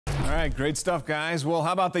right, great stuff, guys. Well,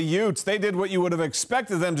 how about the Utes? They did what you would have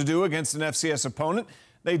expected them to do against an FCS opponent.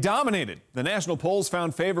 They dominated. The national polls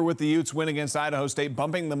found favor with the Utes' win against Idaho State,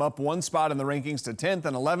 bumping them up one spot in the rankings to 10th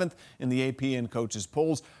and 11th in the AP and coaches'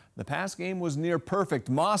 polls. The pass game was near perfect.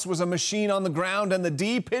 Moss was a machine on the ground, and the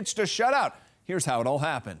D pitched a shutout. Here's how it all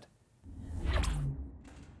happened.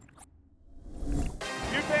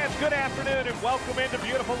 Ute fans, good afternoon and welcome into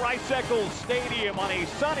beautiful Rice-Eccles Stadium on a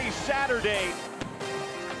sunny Saturday.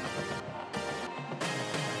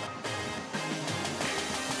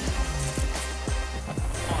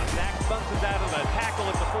 Zack bounces out of the tackle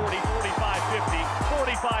at the 40, 45-50,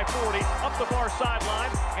 45-40, up the far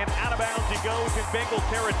sideline, and out of bounds he goes in Bengal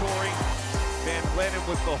territory. Van Glennon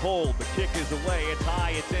with the hold. The kick is away. It's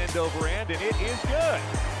high, it's end over end, and it is good.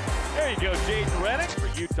 There you go, Jaden Reddick for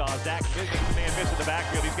Utah. Zack Moss, man missing the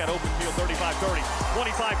backfield. He's got open field, 35-30,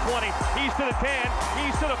 25-20. He's to the 10,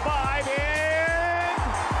 he's to the 5, and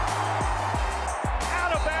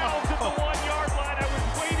out of bounds at the 1-yard line. I was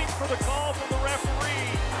waiting for the call from the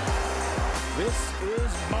referee. This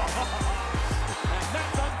is Moss, and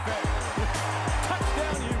that's unfair.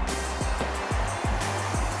 Touchdown, Utes.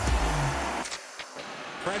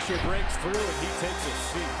 Pressure breaks through, and he takes a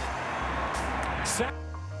seat.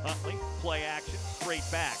 Huntley, play action, straight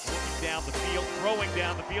back, looking down the field, throwing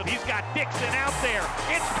down the field. He's got Dixon out there.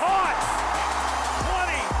 It's caught!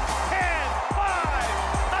 20, 10, 5,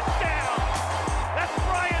 touchdown! That's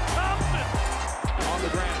Brian Thompson! On the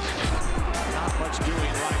ground. Not much doing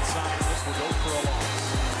right side. This will go for a loss.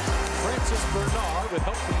 Francis Bernard with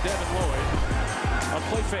help from Devin Lloyd. A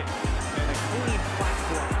play fake. And a clean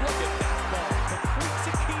platform. Look at that ball. Complete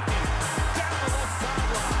to Keefe. Down the left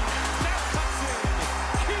sideline. Now cuts in.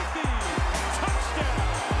 Keefe. Touchdown.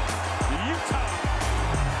 Utah.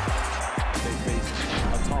 They faced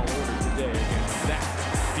a tall order today against that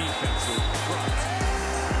defensive front.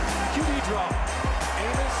 QB draw.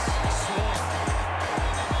 Amos Swan.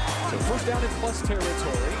 So first down in plus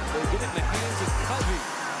territory. They get it in the hands of Covey.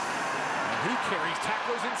 He carries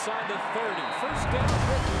tacklers inside the 30. First down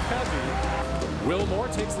for Covey. Wilmore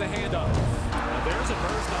takes the handoff. Now there's a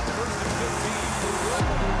burst on first and 15 for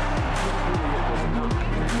Wilmore.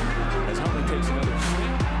 As Huntley takes another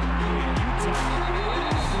snap. And Utah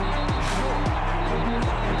is short.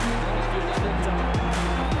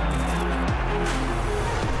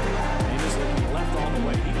 Amos looking left all the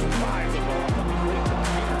way. He drives the ball on the quick.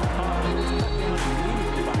 Peter Connor is cut down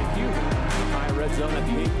immediately by Hugh. High red zone at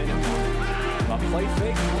the 8-minute mark. A play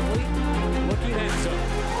fake, Huntley, looking end zone.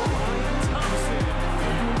 Brian Thompson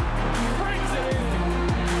brings it in.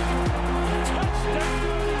 Touchdown,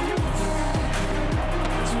 Utes.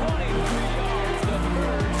 23 yards, the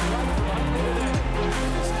birds right behind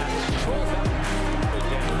it. Snap controls that.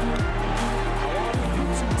 How are the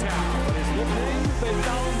Utes in town? But his nickname, they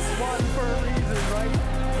found one for a reason, right?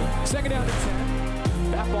 Second down and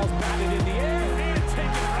 10. That ball's batted in the air and taken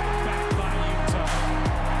right back by Utah.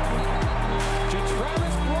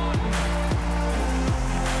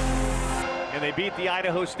 And they beat the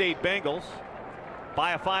Idaho State Bengals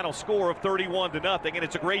by a final score of 31-0, and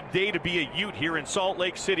it's a great day to be a Ute here in Salt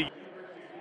Lake City.